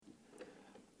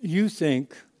You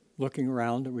think, looking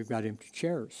around, that we've got empty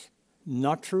chairs.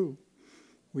 Not true.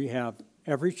 We have,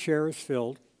 every chair is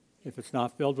filled. If it's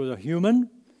not filled with a human,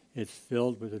 it's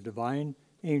filled with a divine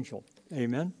angel.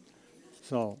 Amen?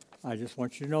 So I just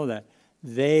want you to know that.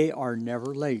 They are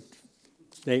never late.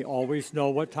 They always know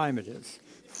what time it is.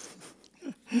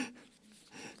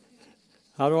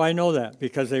 How do I know that?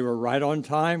 Because they were right on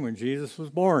time when Jesus was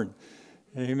born.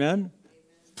 Amen?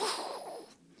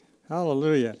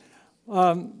 Hallelujah.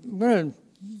 I'm going to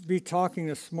be talking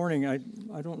this morning. I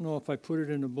don't know if I put it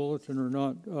in the bulletin or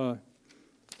not.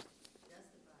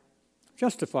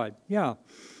 Justified. Yeah.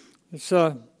 It's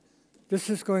this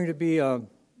is going to be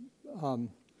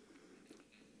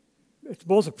it's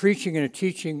both a preaching and a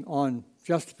teaching on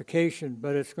justification,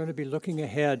 but it's going to be looking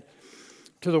ahead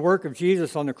to the work of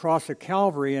Jesus on the cross of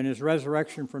Calvary and his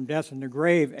resurrection from death and the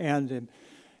grave, and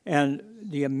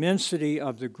the immensity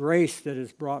of the grace that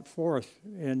is brought forth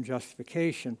in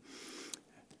justification.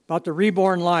 About the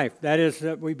reborn life, that is,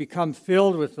 that we become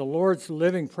filled with the Lord's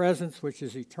living presence, which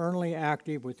is eternally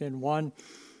active within one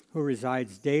who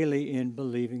resides daily in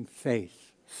believing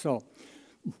faith. So,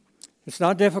 it's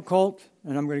not difficult,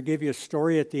 and I'm going to give you a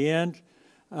story at the end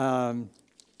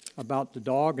about the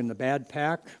dog and the bad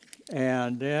pack.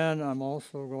 And then I'm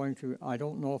also going to, I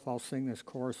don't know if I'll sing this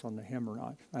chorus on the hymn or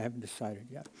not. I haven't decided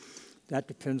yet. That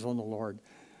depends on the Lord.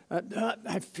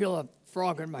 I feel a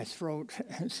frog in my throat.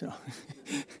 So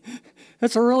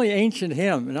it's a really ancient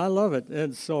hymn, and I love it.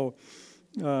 And so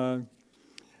John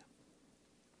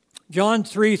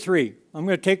 3:3. I'm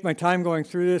going to take my time going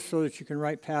through this so that you can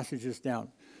write passages down.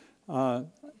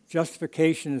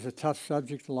 Justification is a tough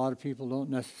subject a lot of people don't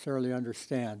necessarily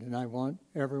understand, and I want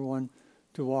everyone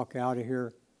to walk out of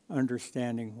here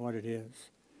understanding what it is.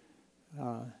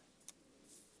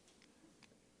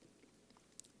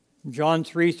 John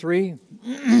 3:3.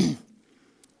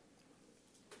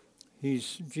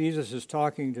 Jesus is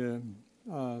talking to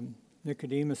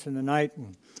Nicodemus in the night,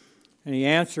 and he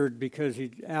answered because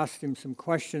he asked him some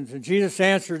questions. And Jesus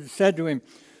answered and said to him,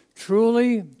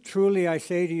 "Truly, truly, I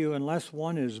say to you, unless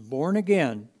one is born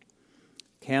again,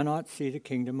 cannot see the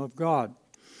kingdom of God."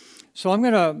 So I'm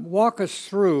going to walk us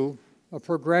through a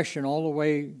progression all the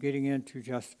way getting into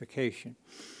justification.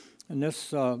 And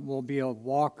this will be a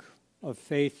walk of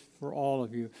faith for all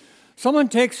of you. Someone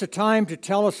takes the time to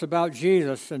tell us about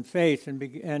Jesus and faith,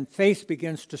 and faith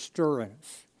begins to stir in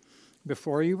us.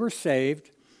 Before you were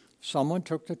saved, someone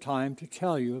took the time to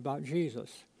tell you about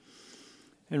Jesus.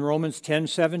 In Romans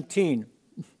 10:17,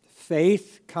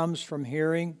 faith comes from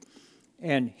hearing,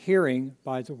 and hearing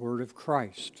by the word of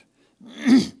Christ.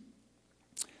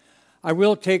 I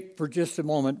will take for just a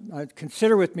moment,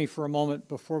 consider with me for a moment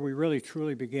before we really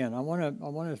truly begin. I want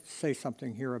to say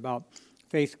something here about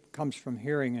faith comes from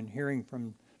hearing, and hearing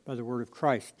by the word of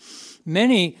Christ.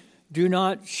 Many do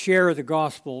not share the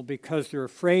gospel because they're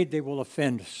afraid they will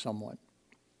offend someone.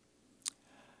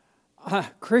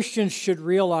 Christians should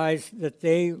realize that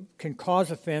they can cause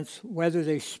offense whether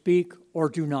they speak or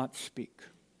do not speak.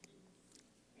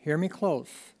 Hear me close.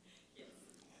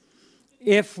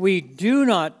 If we do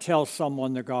not tell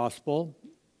someone the gospel,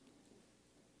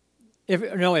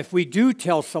 if we do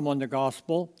tell someone the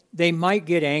gospel, they might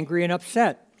get angry and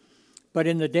upset. But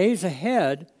in the days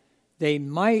ahead, they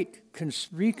might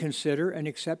reconsider and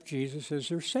accept Jesus as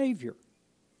their Savior.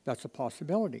 That's a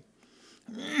possibility.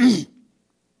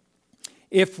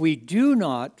 If we do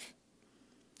not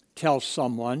tell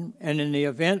someone, and in the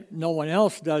event no one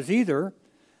else does either,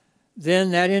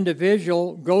 then that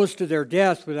individual goes to their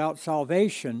death without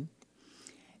salvation.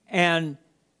 And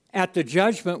at the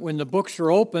judgment, when the books are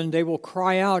opened, they will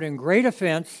cry out in great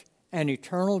offense and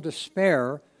eternal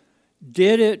despair,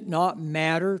 "Did it not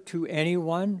matter to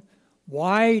anyone?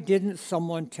 Why didn't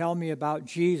someone tell me about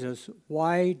Jesus?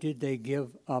 Why did they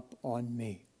give up on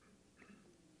me?"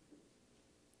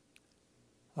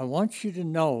 I want you to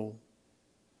know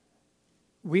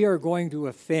we are going to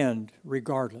offend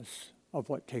regardless of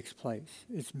what takes place.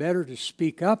 It's better to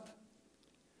speak up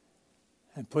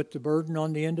and put the burden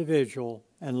on the individual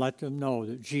and let them know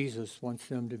that Jesus wants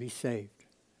them to be saved.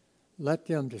 Let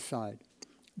them decide.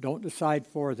 Don't decide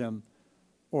for them,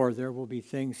 or there will be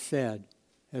things said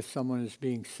as someone is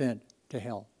being sent to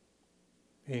hell.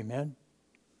 Amen?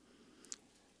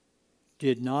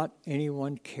 Did not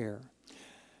anyone care?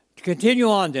 To continue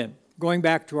on then, going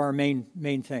back to our main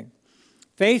thing.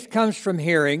 Faith comes from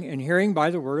hearing, and hearing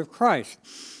by the word of Christ.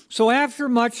 So after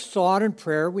much thought and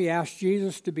prayer, we asked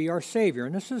Jesus to be our Savior.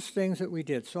 And this is things that we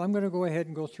did. So I'm going to go ahead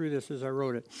and go through this as I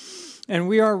wrote it. And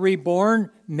we are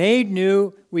reborn, made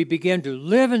new. We begin to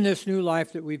live in this new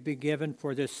life that we've been given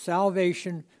for this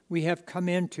salvation we have come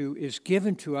into is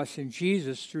given to us in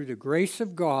Jesus through the grace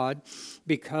of God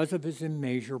because of his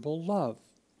immeasurable love.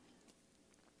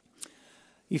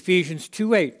 Ephesians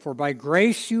 2:8, for by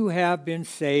grace you have been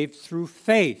saved through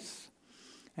faith,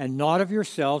 and not of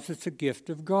yourselves, it's a gift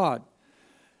of God.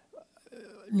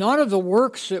 Not of the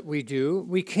works that we do.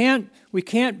 We can't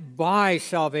buy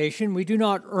salvation. We do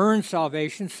not earn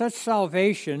salvation. Such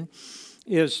salvation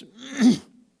is...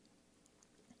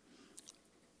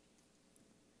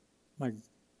 My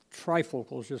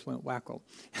trifocals just went wacko.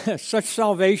 Such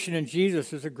salvation in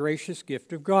Jesus is a gracious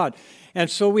gift of God. And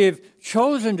so we have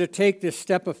chosen to take this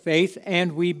step of faith,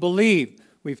 and we believe.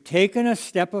 We've taken a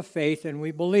step of faith and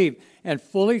we believe and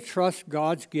fully trust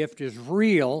God's gift is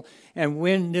real. And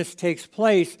when this takes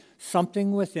place,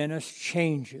 something within us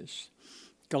changes.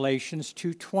 Galatians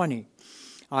 2:20.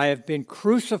 I have been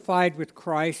crucified with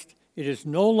Christ. It is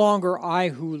no longer I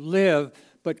who live,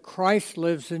 but Christ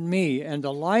lives in me. And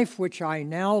the life which I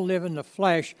now live in the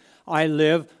flesh, I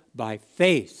live by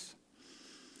faith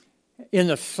in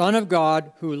the Son of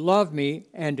God who loved me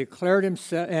and declared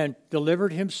himself and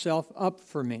delivered himself up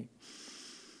for me.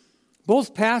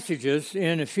 Both passages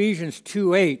in Ephesians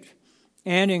 2:8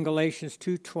 and in Galatians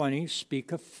 2:20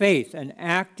 speak of faith, an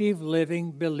active,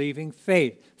 living, believing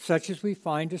faith, such as we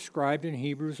find described in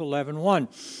Hebrews 11:1.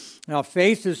 Now,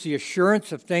 faith is the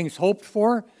assurance of things hoped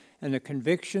for and the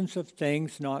convictions of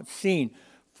things not seen.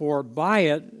 For by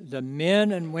it the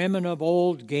men and women of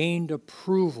old gained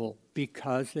approval,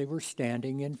 because they were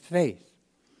standing in faith.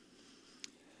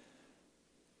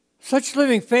 Such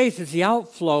living faith is the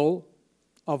outflow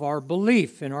of our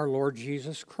belief in our Lord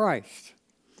Jesus Christ.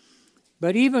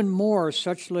 But even more,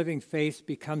 such living faith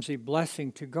becomes a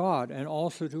blessing to God and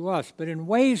also to us, but in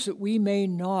ways that we may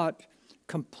not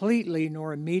completely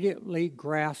nor immediately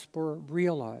grasp or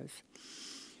realize.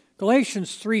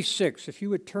 Galatians 3:6, if you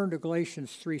would turn to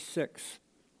Galatians 3:6.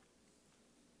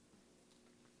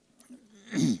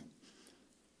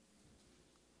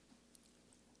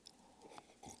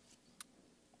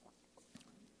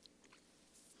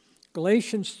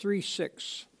 Galatians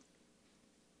 3:6.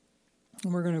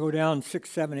 And we're going to go down 6,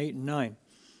 7, 8, and 9.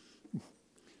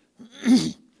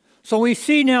 So we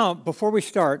see now, before we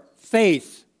start,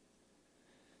 faith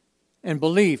and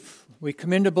belief. We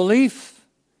come into belief,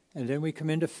 and then we come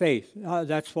into faith.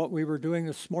 That's what we were doing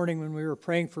this morning when we were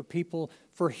praying for people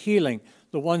for healing.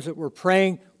 The ones that were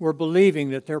praying were believing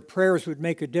that their prayers would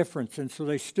make a difference, and so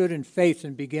they stood in faith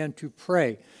and began to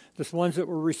pray. The ones that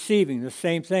were receiving, the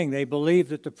same thing. They believed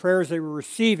that the prayers they were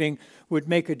receiving would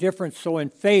make a difference, so in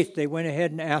faith they went ahead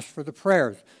and asked for the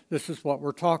prayers. This is what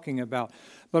we're talking about.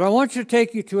 But I want to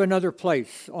take you to another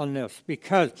place on this,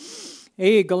 because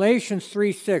Galatians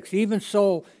 3:6, even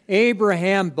so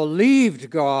Abraham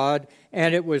believed God,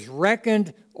 and it was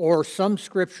reckoned, or some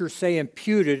scriptures say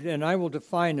imputed, and I will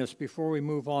define this before we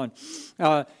move on,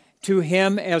 to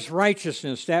him as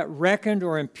righteousness. That reckoned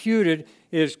or imputed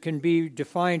can be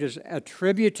defined as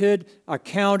attributed,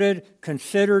 accounted,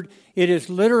 considered. It is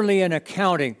literally an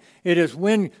accounting. It is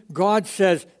when God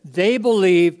says, they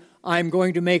believe, I'm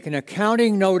going to make an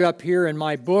accounting note up here in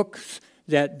my books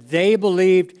that they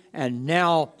believed, and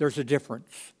now there's a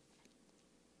difference.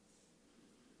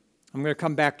 I'm going to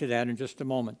come back to that in just a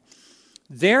moment.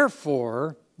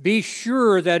 Therefore, be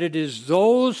sure that it is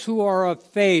those who are of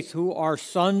faith who are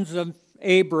sons of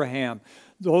Abraham.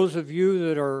 Those of you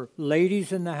that are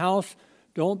ladies in the house,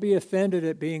 don't be offended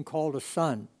at being called a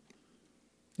son.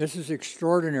 This is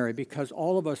extraordinary because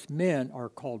all of us men are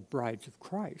called brides of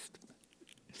Christ.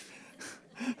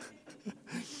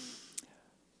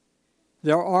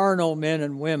 There are no men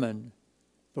and women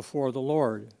before the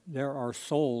Lord. There are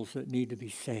souls that need to be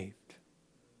saved.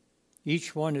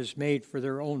 Each one is made for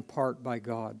their own part by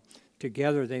God.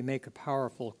 Together they make a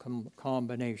powerful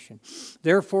combination.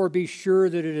 Therefore be sure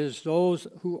that it is those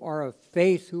who are of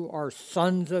faith who are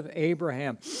sons of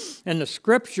Abraham. And the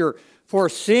scripture,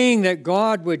 foreseeing that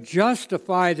God would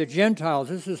justify the Gentiles,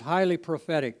 this is highly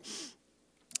prophetic,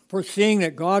 foreseeing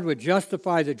that God would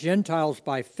justify the Gentiles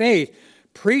by faith,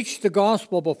 preached the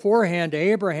gospel beforehand to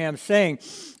Abraham, saying,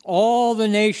 all the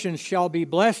nations shall be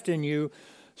blessed in you.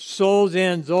 So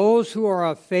then those who are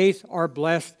of faith are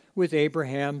blessed with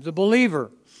Abraham the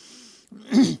believer.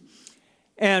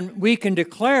 And we can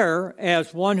declare,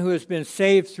 as one who has been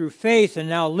saved through faith and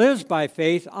now lives by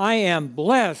faith, I am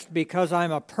blessed because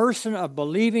I'm a person of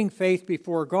believing faith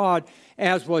before God,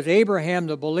 as was Abraham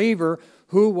the believer,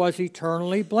 who was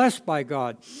eternally blessed by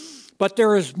God. But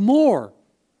there is more.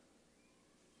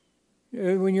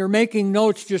 When you're making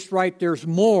notes, just write, there's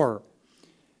more.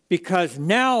 Because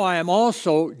now I am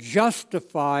also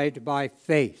justified by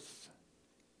faith.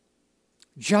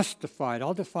 Justified.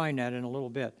 I'll define that in a little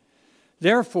bit.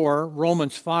 Therefore,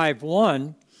 Romans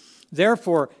 5:1,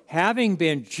 therefore, having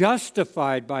been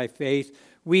justified by faith,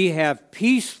 we have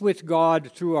peace with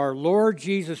God through our Lord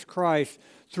Jesus Christ,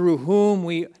 through whom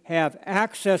we have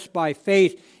access by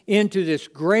faith into this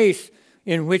grace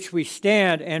in which we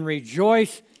stand and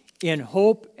rejoice in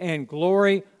hope and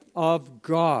glory of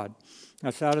God.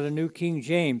 That's out of the New King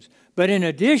James. But in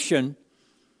addition,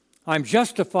 I'm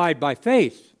justified by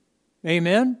faith.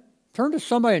 Amen? Turn to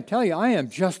somebody and tell you, I am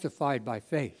justified by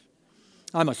faith.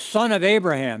 I'm a son of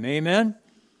Abraham. Amen?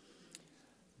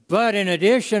 But in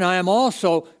addition, I am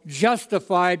also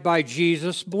justified by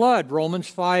Jesus' blood. Romans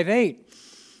 5:8.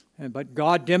 But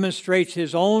God demonstrates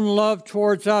His own love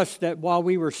towards us, that while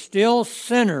we were still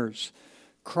sinners,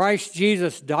 Christ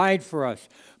Jesus died for us.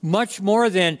 Much more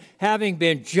than having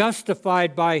been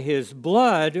justified by His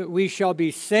blood, we shall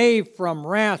be saved from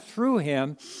wrath through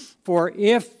Him. For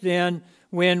if then,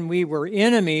 when we were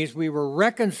enemies, we were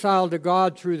reconciled to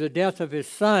God through the death of His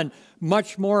Son,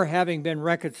 much more having been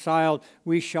reconciled,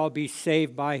 we shall be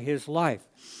saved by His life.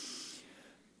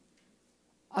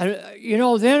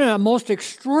 Then a most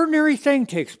extraordinary thing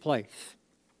takes place.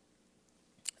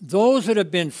 Those that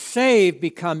have been saved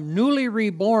become newly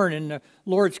reborn in the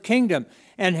Lord's kingdom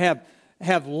and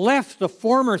have left the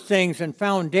former things and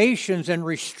foundations and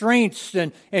restraints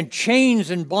and chains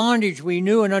and bondage we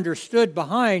knew and understood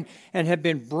behind, and have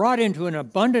been brought into an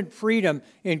abundant freedom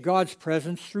in God's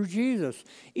presence through Jesus.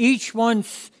 Each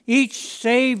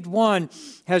saved one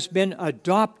has been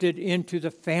adopted into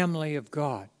the family of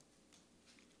God.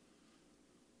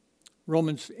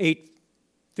 Romans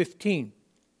 8:15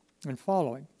 and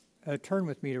following. Turn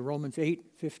with me to Romans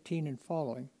 8:15 and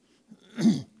following.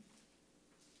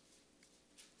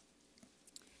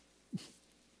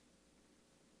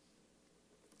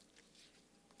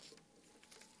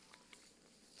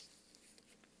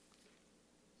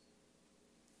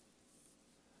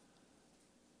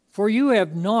 For you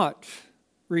have not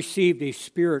received a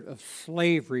spirit of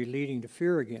slavery leading to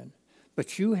fear again,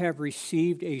 but you have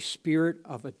received a spirit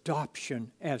of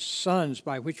adoption as sons,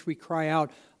 by which we cry out,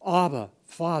 Abba,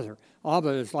 Father. Abba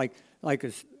is like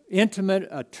as intimate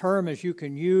a term as you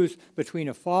can use between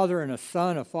a father and a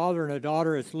son, a father and a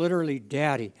daughter. It's literally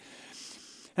daddy.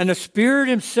 And the Spirit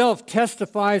Himself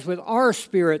testifies with our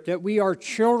spirit that we are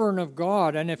children of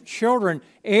God, and if children,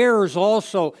 heirs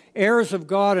also, heirs of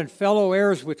God and fellow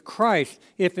heirs with Christ,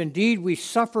 if indeed we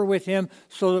suffer with Him,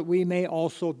 so that we may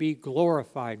also be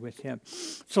glorified with Him.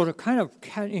 So to kind of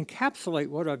encapsulate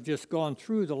what I've just gone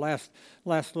through the last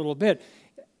little bit,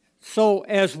 so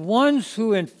as ones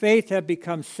who in faith have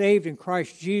become saved in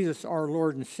Christ Jesus our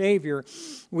Lord and Savior,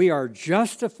 we are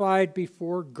justified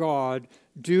before God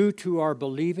due to our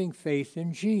believing faith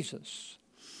in Jesus.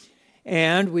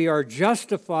 And we are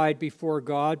justified before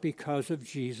God because of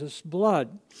Jesus'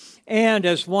 blood. And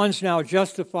as ones now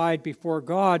justified before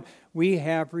God, we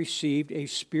have received a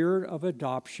spirit of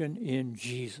adoption in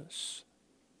Jesus.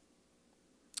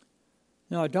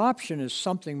 Now, adoption is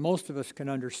something most of us can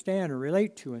understand or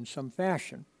relate to in some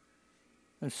fashion.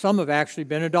 And some have actually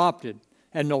been adopted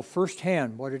and know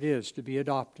firsthand what it is to be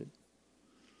adopted.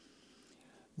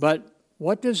 But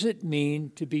what does it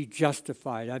mean to be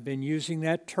justified? I've been using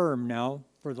that term now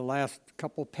for the last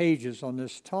couple pages on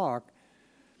this talk.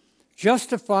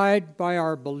 Justified by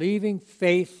our believing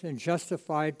faith and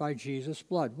justified by Jesus'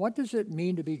 blood. What does it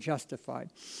mean to be justified?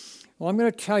 Well, I'm going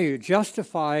to tell you,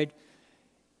 justified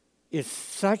is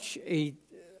such a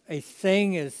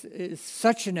thing, is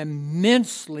such an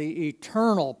immensely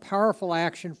eternal, powerful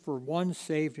action for one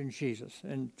saved in Jesus.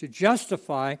 And to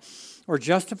justify, or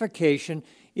justification,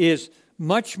 is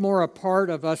much more a part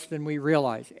of us than we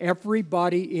realize.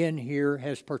 Everybody in here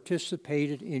has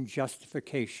participated in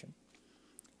justification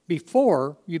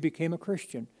before you became a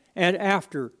Christian and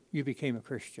after you became a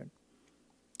Christian.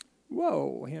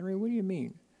 Whoa, Henry, what do you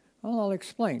mean? Well, I'll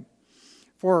explain.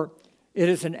 For it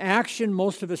is an action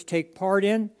most of us take part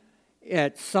in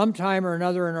at some time or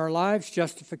another in our lives.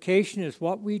 Justification is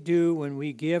what we do when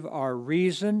we give our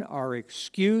reason, our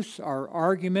excuse, our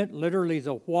argument, literally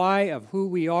the why of who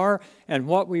we are and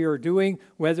what we are doing,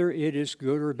 whether it is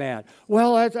good or bad.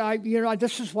 Well,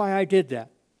 this is why I did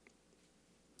that.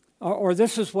 Or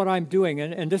this is what I'm doing,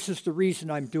 and this is the reason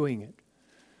I'm doing it.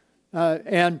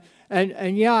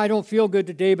 And yeah, I don't feel good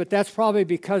today, but that's probably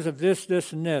because of this,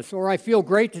 this, and this. Or I feel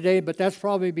great today, but that's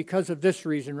probably because of this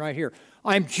reason right here.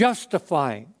 I'm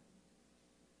justifying.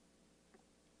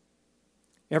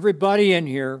 Everybody in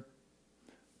here,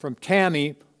 from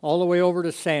Tammy all the way over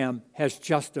to Sam, has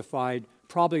justified,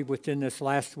 probably within this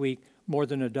last week, more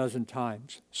than a dozen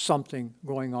times, something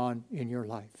going on in your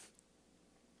life.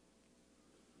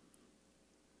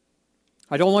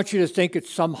 I don't want you to think it's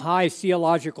some high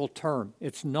theological term.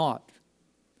 It's not.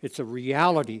 It's a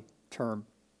reality term.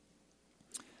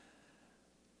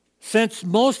 Since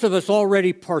most of us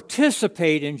already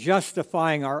participate in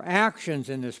justifying our actions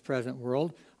in this present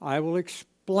world, I will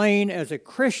explain as a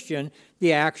Christian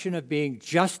the action of being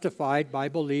justified by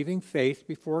believing faith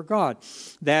before God.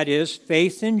 That is,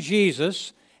 faith in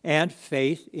Jesus and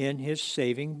faith in His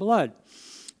saving blood.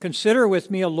 Consider with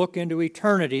me a look into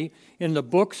eternity in the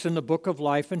books in the book of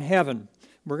life in heaven.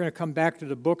 We're going to come back to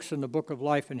the books in the book of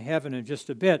life in heaven in just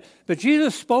a bit. But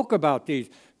Jesus spoke about these.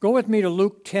 Go with me to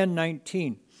Luke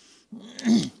 10:19.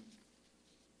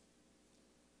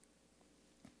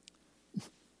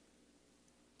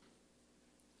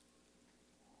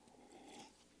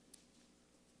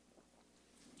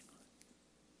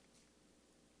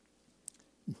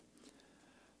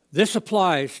 This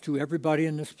applies to everybody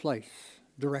in this place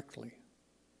directly.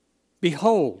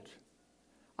 Behold,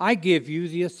 I give you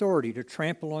the authority to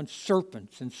trample on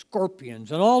serpents and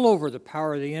scorpions and all over the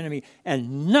power of the enemy,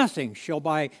 and nothing shall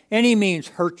by any means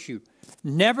hurt you.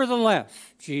 Nevertheless,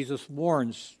 Jesus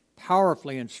warns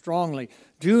powerfully and strongly,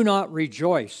 do not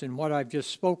rejoice in what I've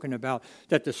just spoken about,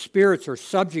 that the spirits are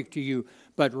subject to you,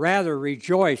 but rather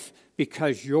rejoice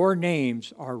because your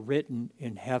names are written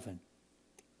in heaven.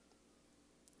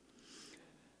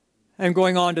 And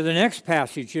going on to the next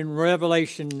passage in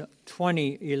Revelation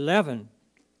 20:11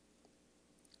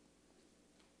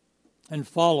 and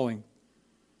following.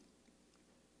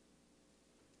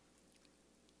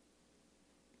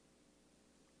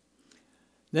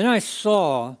 Then I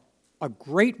saw a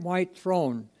great white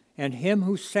throne and him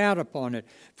who sat upon it,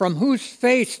 from whose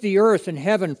face the earth and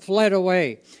heaven fled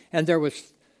away, and there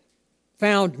was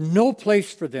found no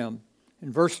place for them.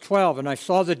 In verse 12, and I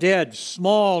saw the dead,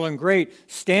 small and great,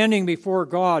 standing before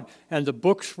God, and the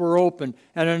books were opened,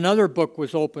 and another book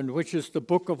was opened, which is the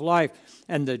book of life.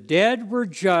 And the dead were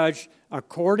judged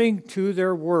according to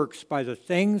their works by the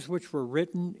things which were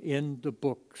written in the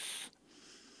books.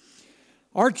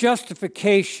 Our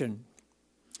justification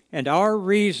and our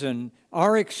reason,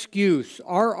 our excuse,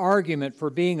 our argument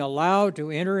for being allowed to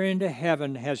enter into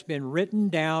heaven has been written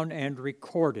down and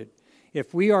recorded.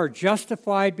 If we are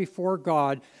justified before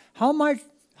God, how might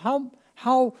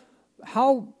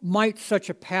such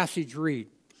a passage read?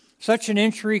 Such an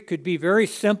entry could be very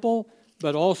simple,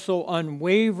 but also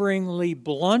unwaveringly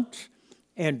blunt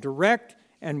and direct,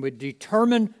 and would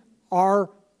determine our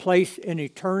place in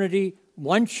eternity,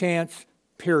 one chance,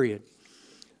 period.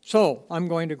 So I'm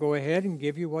going to go ahead and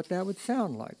give you what that would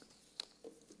sound like.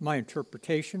 My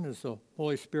interpretation as the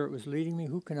Holy Spirit was leading me.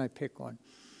 Who can I pick on?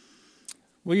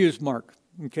 We'll use Mark.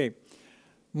 Okay.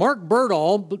 Mark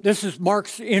Berdahl, this is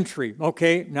Mark's entry.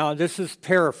 Okay. Now this is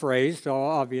paraphrased,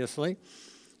 obviously,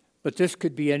 but this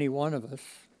could be any one of us.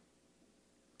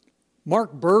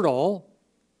 Mark Berdahl,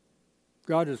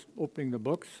 God is opening the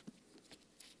books.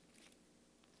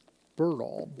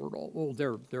 Berdahl. Oh,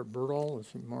 there Berdahl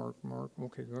is Mark.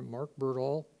 Okay, Mark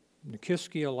Berdahl,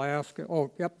 Nikiski, Alaska.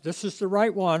 Oh, yep, this is the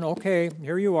right one. Okay,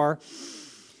 here you are.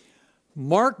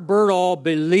 Mark Berdahl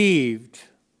believed,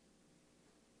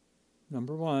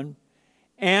 number one,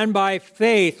 and by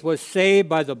faith was saved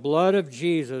by the blood of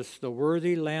Jesus, the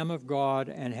worthy Lamb of God,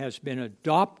 and has been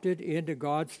adopted into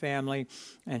God's family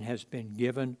and has been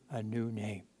given a new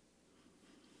name.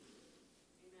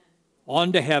 Amen.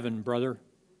 On to heaven, brother.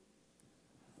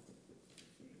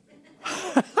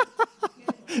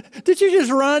 Did you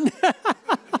just run?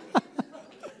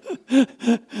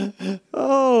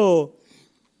 Oh,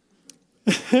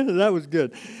 that was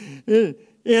good.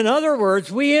 In other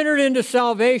words, we entered into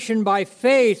salvation by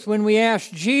faith when we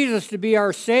asked Jesus to be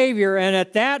our Savior, and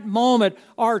at that moment,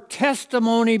 our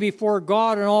testimony before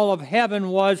God and all of heaven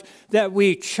was that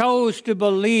we chose to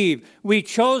believe. We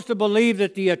chose to believe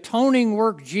that the atoning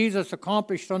work Jesus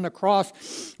accomplished on the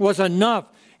cross was enough.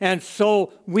 And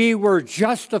so we were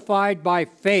justified by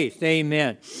faith.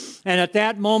 Amen. And at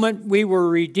that moment, we were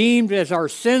redeemed as our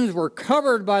sins were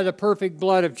covered by the perfect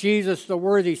blood of Jesus, the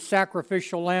worthy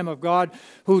sacrificial Lamb of God,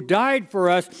 who died for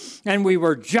us, and we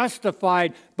were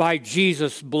justified by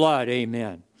Jesus' blood.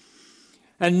 Amen.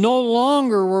 And no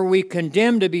longer were we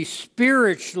condemned to be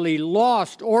spiritually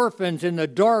lost orphans in the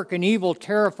dark and evil,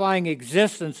 terrifying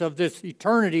existence of this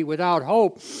eternity without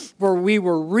hope, for we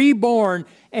were reborn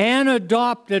and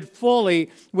adopted fully,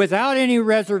 without any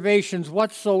reservations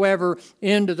whatsoever,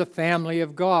 into the family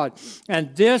of God.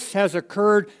 And this has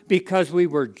occurred because we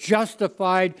were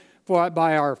justified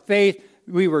by our faith.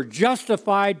 We were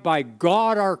justified by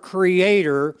God, our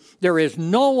Creator. There is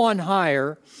no one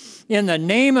higher. In the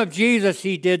name of Jesus,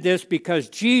 He did this because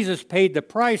Jesus paid the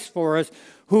price for us,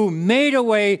 who made a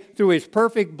way through his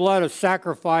perfect blood of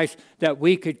sacrifice that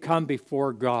we could come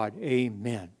before God.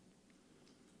 Amen.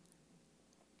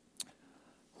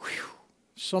 Whew.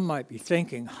 Some might be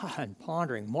thinking and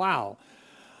pondering, wow,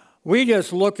 we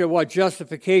just looked at what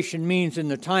justification means in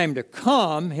the time to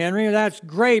come, Henry. That's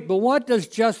great, but what does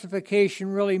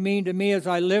justification really mean to me as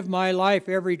I live my life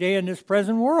every day in this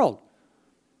present world?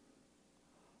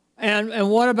 And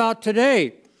what about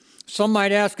today? Some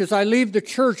might ask, as I leave the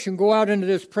church and go out into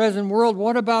this present world,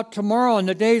 what about tomorrow and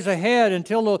the days ahead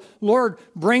until the Lord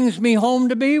brings me home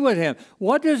to be with Him?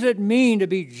 What does it mean to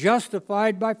be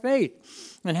justified by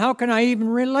faith? And how can I even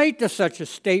relate to such a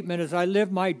statement as I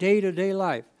live my day-to-day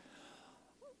life?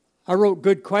 I wrote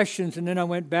good questions, and then I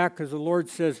went back because the Lord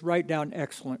says, write down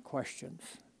excellent questions.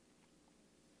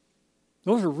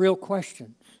 Those are real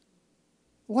questions.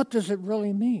 What does it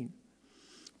really mean?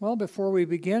 Well, before we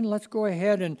begin, let's go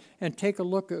ahead and take a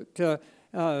look at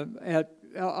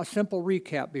a simple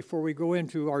recap before we go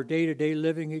into our day-to-day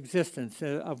living existence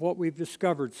of what we've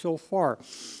discovered so far,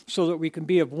 so that we can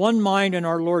be of one mind in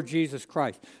our Lord Jesus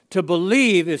Christ. To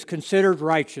believe is considered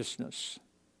righteousness.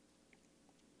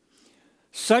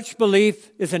 Such belief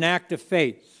is an act of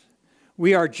faith.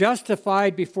 We are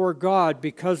justified before God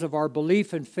because of our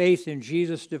belief and faith in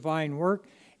Jesus' divine work,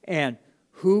 and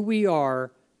who we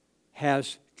are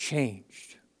has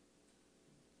changed.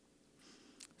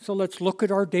 So let's look at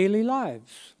our daily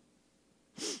lives.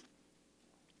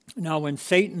 Now, when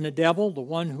Satan, the devil, the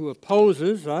one who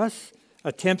opposes us,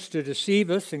 attempts to deceive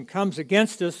us and comes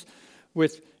against us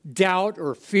with doubt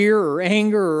or fear or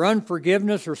anger or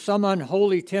unforgiveness or some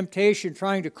unholy temptation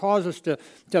trying to cause us to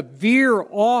veer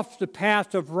off the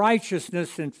path of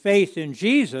righteousness and faith in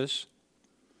Jesus,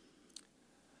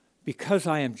 because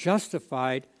I am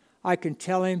justified, I can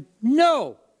tell him,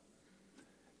 no,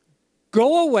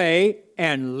 go away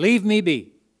and leave me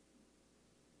be.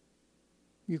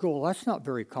 You go, well, that's not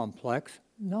very complex.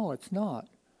 No, it's not.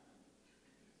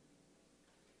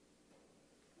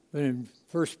 But in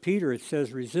 1 Peter it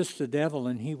says, resist the devil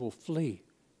and he will flee.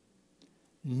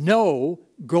 No,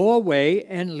 go away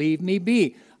and leave me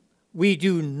be. We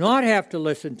do not have to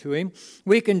listen to him.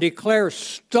 We can declare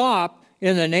stop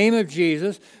in the name of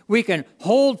Jesus. We can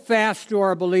hold fast to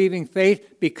our believing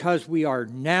faith because we are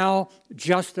now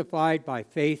justified by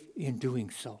faith in doing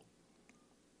so.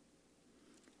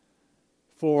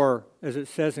 For, as it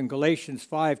says in Galatians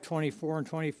 5:24 and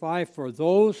 25, for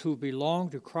those who belong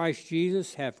to Christ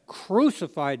Jesus have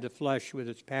crucified the flesh with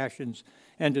its passions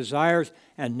and desires,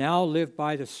 and now live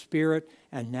by the Spirit,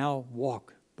 and now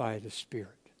walk by the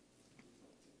Spirit.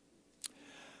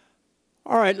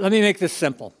 All right, let me make this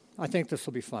simple. I think this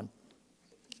will be fun.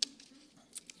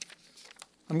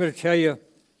 I'm going to tell you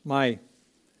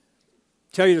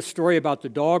the story about the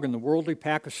dog and the worldly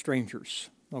pack of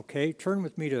strangers. Okay, turn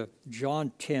with me to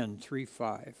John 10, 3 through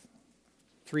 5.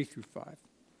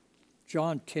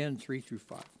 John 10, 3 through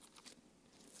 5.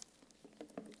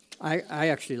 I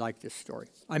actually like this story.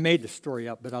 I made the story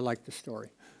up, but I like the story.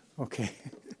 Okay.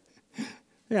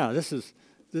 Yeah, this is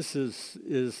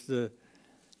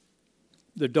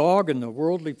the dog and the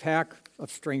worldly pack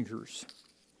of strangers.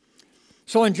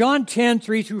 So in John 10,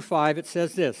 3 through 5, it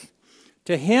says this,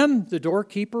 to him the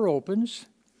doorkeeper opens,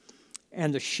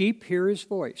 and the sheep hear his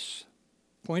voice.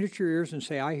 Point at your ears and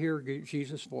say, I hear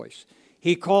Jesus' voice.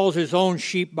 He calls his own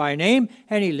sheep by name,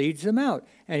 and he leads them out.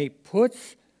 And he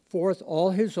puts forth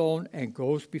all his own and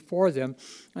goes before them.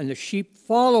 And the sheep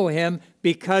follow him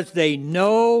because they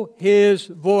know his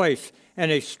voice.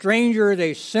 And a stranger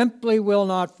they simply will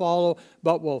not follow,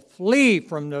 but will flee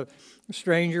from the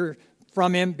stranger,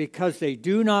 from him, because they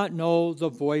do not know the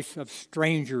voice of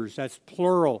strangers. That's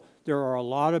plural. There are a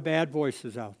lot of bad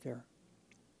voices out there.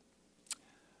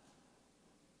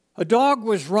 A dog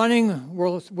was running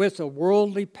with a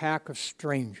worldly pack of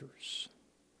strangers.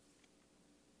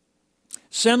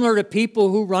 Similar to people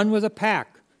who run with a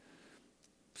pack,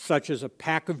 such as a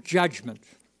pack of judgment,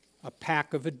 a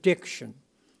pack of addiction,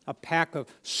 a pack of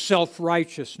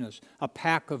self-righteousness, a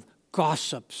pack of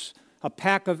gossips, a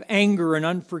pack of anger and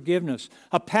unforgiveness,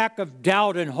 a pack of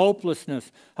doubt and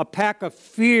hopelessness, a pack of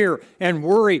fear and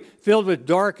worry filled with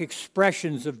dark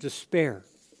expressions of despair.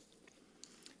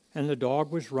 And the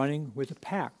dog was running with a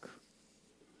pack.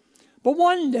 But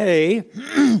one day,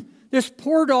 this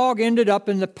poor dog ended up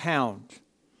in the pound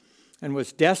and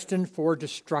was destined for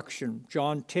destruction.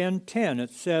 John 10:10, it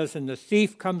says, and the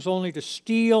thief comes only to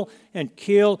steal and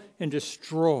kill and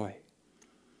destroy.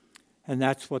 And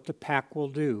that's what the pack will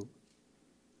do.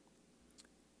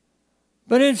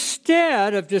 But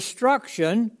instead of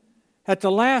destruction, at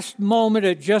the last moment,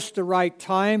 at just the right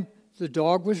time, the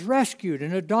dog was rescued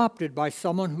and adopted by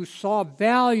someone who saw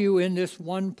value in this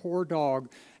one poor dog.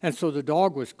 And so the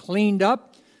dog was cleaned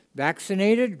up,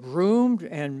 vaccinated, groomed,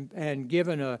 and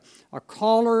given a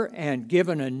collar and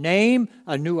given a name,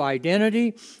 a new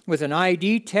identity with an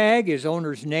ID tag, his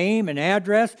owner's name and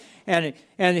address, and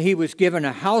he was given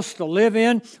a house to live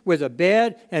in with a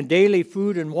bed and daily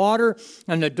food and water.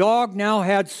 And the dog now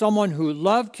had someone who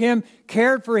loved him,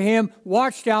 cared for him,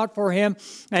 watched out for him,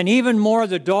 and even more,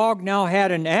 the dog now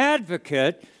had an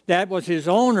advocate, that was his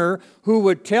owner, who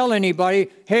would tell anybody,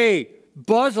 hey,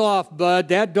 buzz off, bud.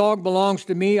 That dog belongs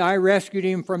to me. I rescued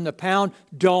him from the pound.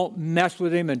 Don't mess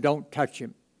with him and don't touch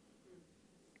him.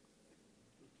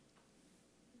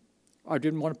 I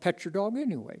didn't want to pet your dog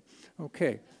anyway.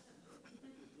 Okay.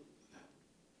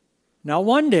 Now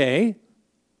one day,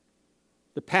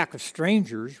 the pack of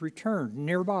strangers returned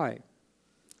nearby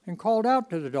and called out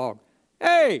to the dog,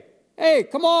 hey,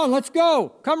 come on, let's go.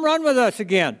 Come run with us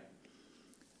again.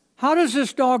 How does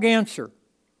this dog answer?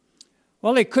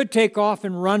 Well, they could take off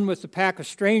and run with the pack of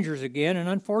strangers again, and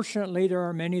unfortunately there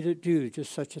are many that do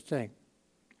just such a thing.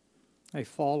 They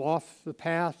fall off the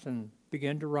path and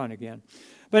begin to run again.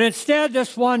 But instead,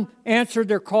 this one answered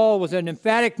their call with an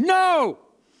emphatic, no!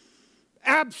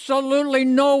 Absolutely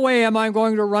no way am I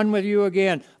going to run with you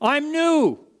again. I'm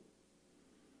new.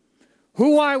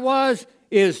 Who I was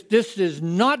this is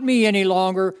not me any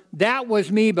longer. That was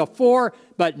me before,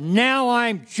 but now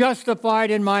I'm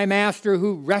justified in my master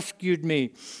who rescued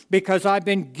me because I've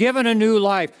been given a new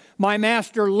life. My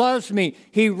master loves me.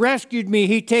 He rescued me.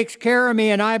 He takes care of me,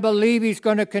 and I believe he's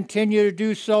going to continue to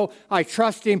do so. I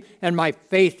trust him, and my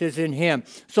faith is in him.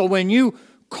 So when you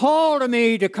call to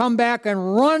me to come back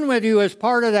and run with you as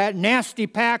part of that nasty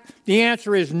pack, the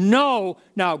answer is no.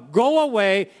 Now go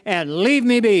away and leave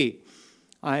me be.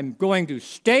 I'm going to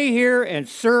stay here and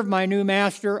serve my new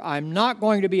master. I'm not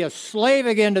going to be a slave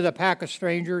again to the pack of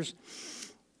strangers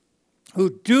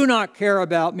who do not care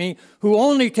about me, who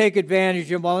only take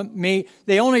advantage of me.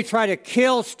 They only try to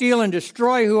kill, steal, and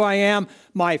destroy who I am.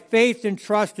 My faith and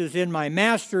trust is in my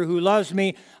master who loves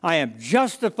me. I am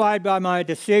justified by my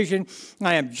decision.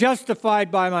 I am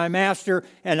justified by my master,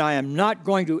 and I am not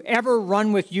going to ever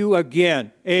run with you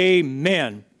again.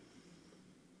 Amen.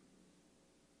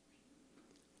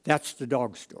 That's the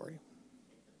dog story.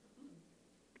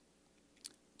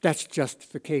 That's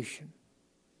justification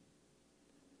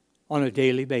on a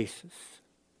daily basis.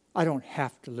 I don't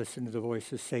have to listen to the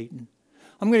voice of Satan.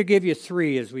 I'm going to give you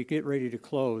 3 as we get ready to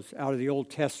close out of the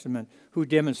Old Testament who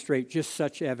demonstrate just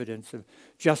such evidence of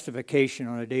justification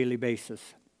on a daily basis.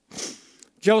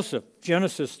 Joseph,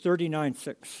 Genesis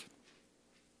 39:6.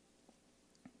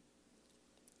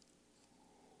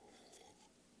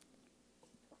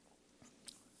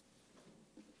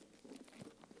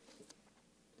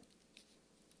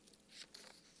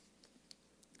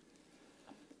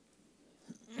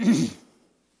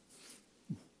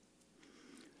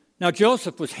 Now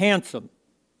Joseph was handsome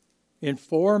in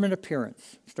form and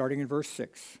appearance, starting in verse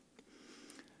 6.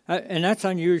 And that's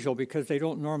unusual because they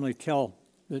don't normally tell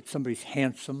that somebody's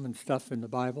handsome and stuff in the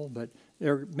Bible, but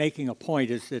they're making a point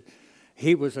is that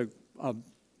he was a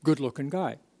good-looking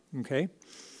guy, okay?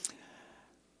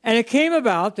 And it came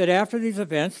about that after these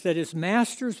events that his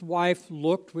master's wife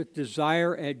looked with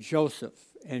desire at Joseph,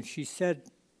 and she said,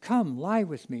 "Come, lie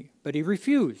with me." But he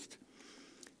refused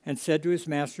and said to his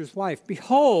master's wife,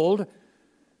 "Behold,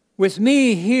 with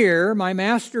me here, my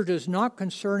master does not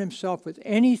concern himself with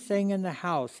anything in the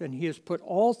house, and he has put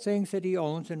all things that he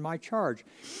owns in my charge.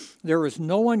 There is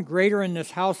no one greater in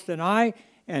this house than I,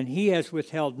 and he has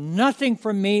withheld nothing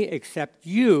from me except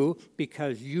you,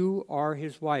 because you are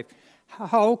his wife.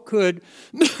 How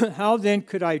then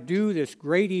could I do this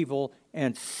great evil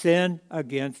and sin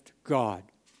against God?"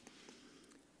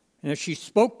 And as she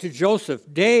spoke to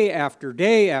Joseph day after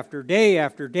day after day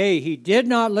after day, he did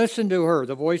not listen to her,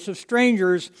 the voice of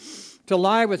strangers, to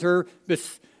lie with her,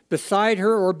 beside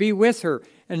her, or be with her.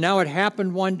 And now it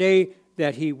happened one day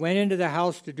that he went into the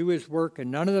house to do his work, and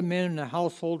none of the men in the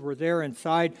household were there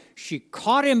inside. She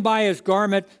caught him by his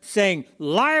garment, saying,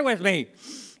 "Lie with me."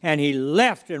 And he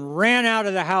left and ran out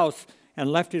of the house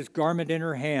and left his garment in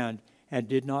her hand and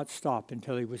did not stop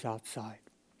until he was outside.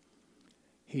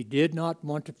 He did not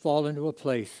want to fall into a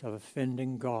place of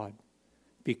offending God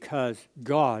because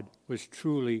God was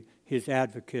truly his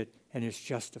advocate and his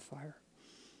justifier.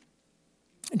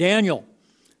 Daniel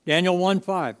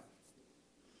 1:5.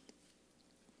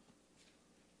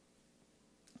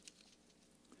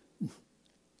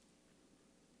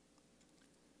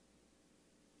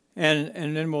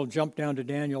 And then we'll jump down to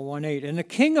Daniel 1:8. And the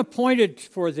king appointed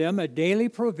for them a daily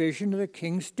provision of the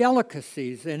king's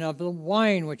delicacies and of the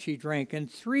wine which he drank, and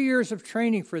 3 years of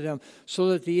training for them, so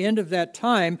that at the end of that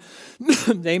time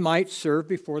they might serve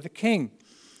before the king.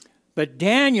 But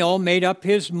Daniel made up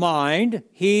his mind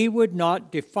he would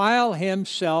not defile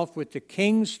himself with the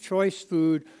king's choice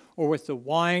food or with the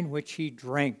wine which he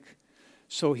drank.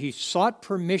 So he sought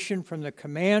permission from the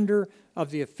commander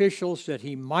of the officials that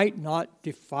he might not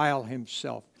defile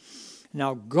himself.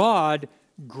 Now God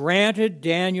granted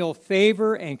Daniel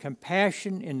favor and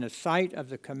compassion in the sight of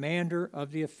the commander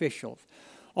of the officials.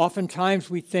 Oftentimes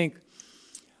we think,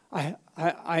 I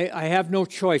have no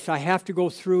choice. I have to go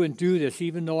through and do this,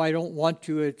 even though I don't want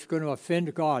to. It's going to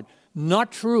offend God.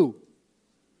 Not true,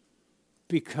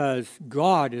 because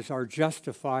God is our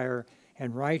justifier,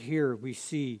 and right here we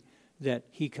see that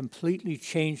he completely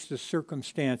changed the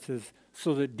circumstances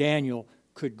so that Daniel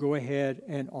could go ahead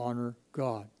and honor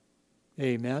God.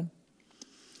 Amen.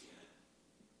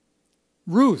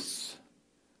 Ruth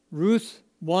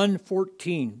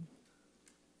 1:14.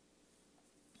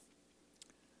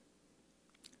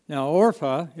 Now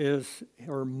Orpah is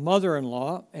her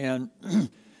mother-in-law, and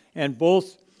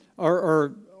both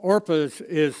Orpah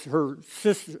is her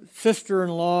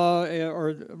sister-in-law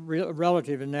or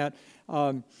relative in that.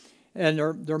 And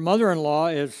their mother-in-law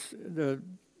is, the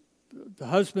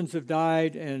husbands have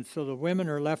died, and so the women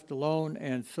are left alone,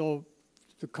 and so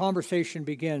the conversation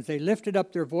begins. They lifted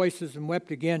up their voices and wept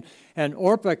again, and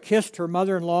Orpah kissed her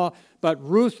mother-in-law, but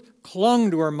Ruth clung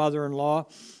to her mother-in-law,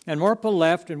 and Orpah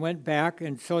left and went back,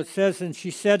 and so it says, and she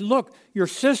said, "Look, your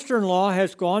sister-in-law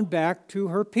has gone back to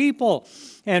her people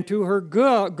and to her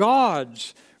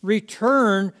gods.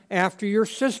 Return after your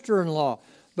sister-in-law."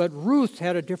 But Ruth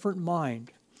had a different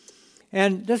mind.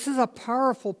 And this is a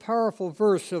powerful, powerful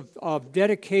verse of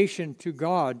dedication to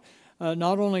God,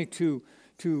 not only to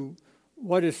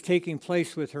what is taking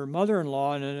place with her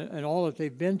mother-in-law and all that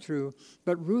they've been through,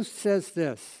 but Ruth says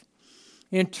this: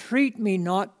 "Entreat me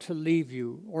not to leave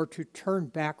you or to turn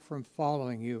back from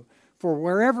following you, for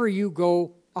wherever you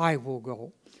go, I will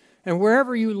go, and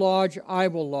wherever you lodge, I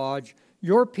will lodge.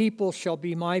 Your people shall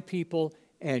be my people,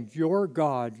 and your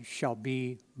God shall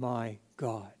be my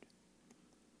God."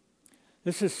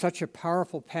 This is such a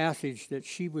powerful passage that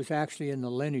she was actually in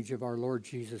the lineage of our Lord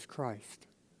Jesus Christ,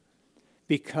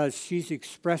 because she's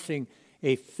expressing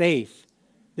a faith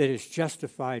that is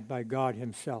justified by God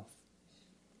himself.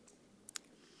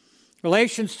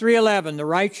 Galatians 3:11, "The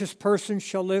righteous person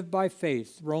shall live by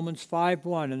faith." Romans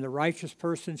 5:1, "And the righteous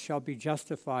person shall be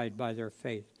justified by their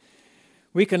faith."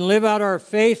 We can live out our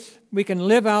faith. We can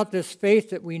live out this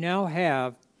faith that we now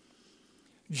have,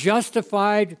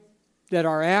 justified that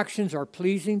our actions are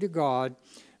pleasing to God.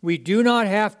 We do not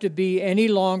have to be any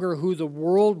longer who the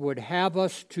world would have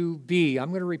us to be. I'm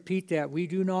going to repeat that. We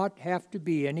do not have to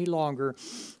be any longer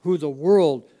who the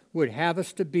world would have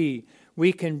us to be.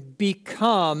 We can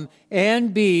become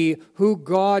and be who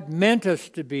God meant us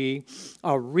to be,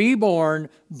 a reborn,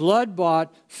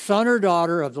 blood-bought son or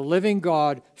daughter of the living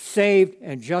God, saved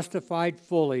and justified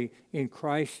fully in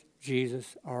Christ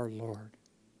Jesus our Lord.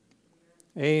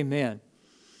 Amen.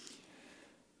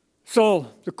 So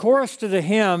the chorus to the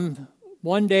hymn,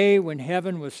 "One Day When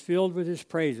Heaven Was Filled with His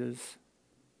Praises,"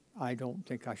 I don't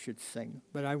think I should sing,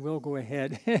 but I will go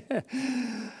ahead.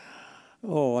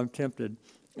 Oh, I'm tempted.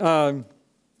 Yeah,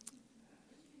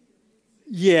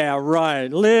 right.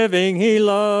 "Living He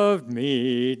loved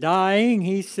me, dying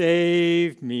He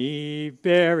saved me,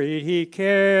 buried He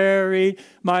carried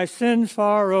my sins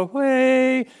far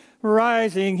away,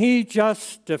 rising He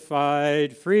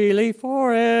justified freely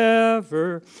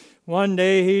forever. One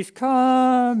day He's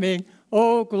coming,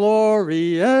 oh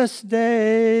glorious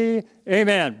day."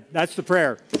 Amen. That's the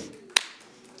prayer.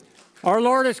 Our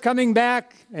Lord is coming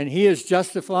back, and He is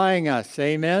justifying us.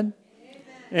 Amen?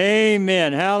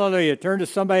 Amen. Hallelujah. Turn to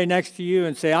somebody next to you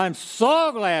and say, "I'm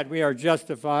so glad we are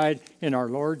justified in our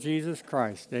Lord Jesus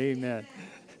Christ." Amen.